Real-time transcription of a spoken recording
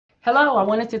Hello, I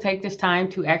wanted to take this time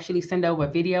to actually send over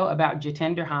a video about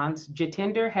Jitender Hans.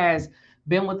 Jitender has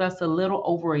been with us a little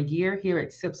over a year here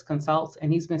at SIPS Consults,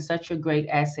 and he's been such a great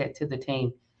asset to the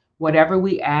team. Whatever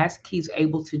we ask, he's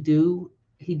able to do.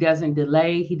 He doesn't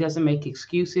delay, he doesn't make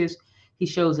excuses, he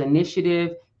shows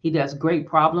initiative, he does great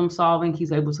problem solving.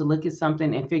 He's able to look at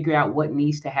something and figure out what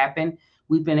needs to happen.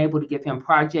 We've been able to give him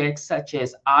projects such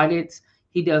as audits.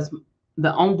 He does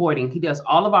the onboarding, he does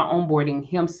all of our onboarding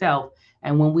himself,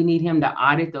 and when we need him to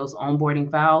audit those onboarding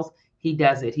files, he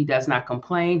does it. He does not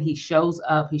complain. He shows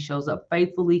up. He shows up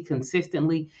faithfully,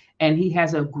 consistently, and he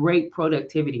has a great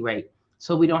productivity rate.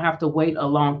 So we don't have to wait a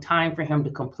long time for him to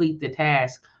complete the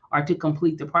task or to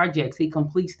complete the projects. He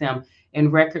completes them in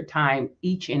record time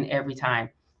each and every time.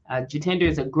 Jitender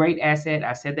is a great asset.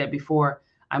 I said that before.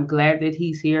 I'm glad that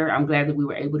he's here. I'm glad that we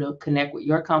were able to connect with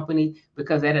your company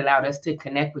because that allowed us to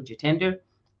connect with Jitender.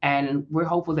 And we're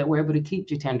hopeful that we're able to keep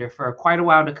Jitender for quite a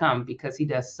while to come because he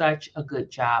does such a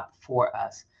good job for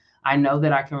us. I know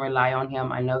that I can rely on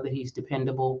him. I know that he's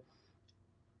dependable.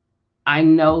 I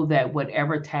know that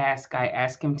whatever task I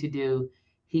ask him to do,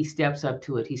 he steps up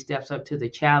to it. He steps up to the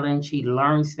challenge. He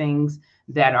learns things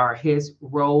that are his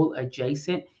role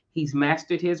adjacent. He's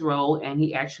mastered his role and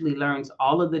he actually learns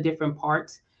all of the different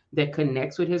parts that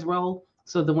connects with his role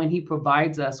so that when he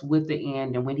provides us with the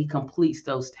end and when he completes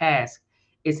those tasks,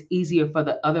 it's easier for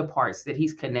the other parts that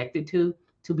he's connected to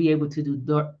be able to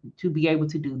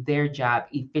do their job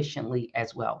efficiently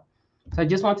as well. So I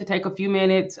just want to take a few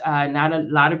minutes, not a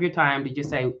lot of your time, to just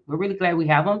say we're really glad we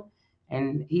have him,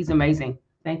 and he's amazing.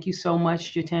 Thank you so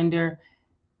much, Jitender.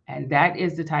 And that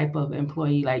is the type of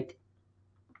employee, like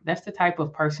that's the type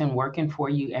of person working for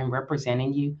you and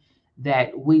representing you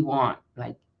that we want.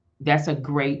 Like that's a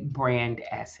great brand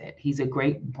asset. He's a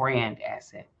great brand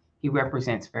asset. He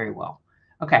represents very well.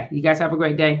 Okay, you guys have a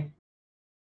great day.